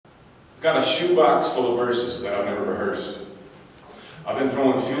Got a shoebox full of verses that I've never rehearsed. I've been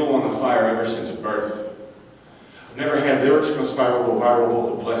throwing fuel on the fire ever since birth. I've never had lyrics from a spiral go viral,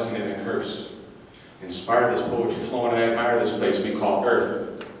 both a blessing and a curse. Inspire this poetry flowing, I admire this place we call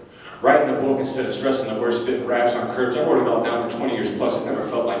Earth. Writing a book instead of stressing the worst, spitting raps on curbs. I wrote it all down for 20 years plus. It never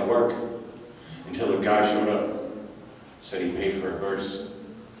felt like work. Until a guy showed up, said he paid for a verse.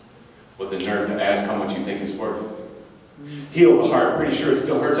 With the nerve to ask how much you think it's worth. Heal the heart, pretty sure it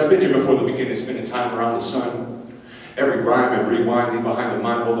still hurts. I've been here before the beginning, spending time around the sun. Every rhyme and rewind, leave behind the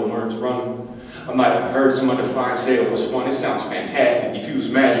mind while the words run. I might have heard some undefined say it was fun. It sounds fantastic. You fuse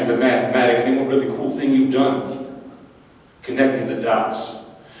magic with mathematics. Name one really cool thing you've done. Connecting the dots,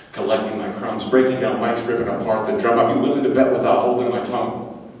 collecting my crumbs, breaking down mics, ripping apart the drum. I'd be willing to bet without holding my tongue.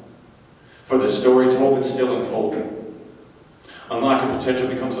 For the story told, it's still unfolding. Unlocking potential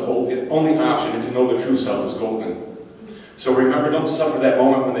becomes the only option, and to know the true self is golden. So remember, don't suffer that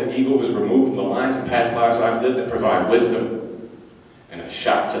moment when the ego is removed from the lines of past lives I've lived that provide wisdom and a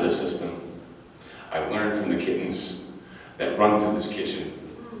shock to the system. I learned from the kittens that run through this kitchen,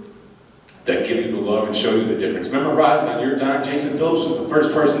 that give you the love and show you the difference. Memorizing on your dime, Jason Phillips was the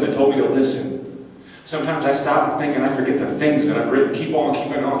first person that told me to listen. Sometimes I stop and think and I forget the things that I've written. Keep on,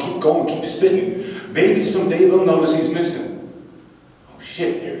 keep going, keep spitting. Maybe someday they'll notice he's missing. Oh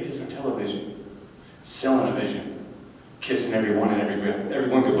shit, there he is on television. Selling a vision. Kissing everyone and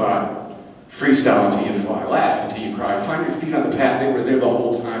everyone goodbye. Freestyle until you fly. Laugh until you cry. Find your feet on the path. They were there the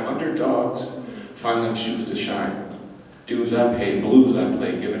whole time. Underdogs. Find them shoes to shine. Dues I paid, blues I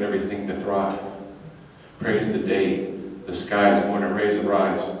played, given everything to thrive. Praise the day. The sky is going to raise a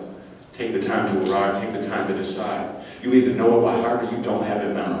rise. Take the time to arrive. Take the time to decide. You either know it by heart or you don't have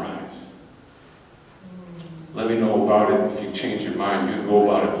it memorized. Let me know about it. If you change your mind, you go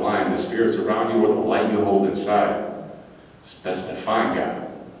about it blind. The spirits around you or the light you hold inside. It's best to find God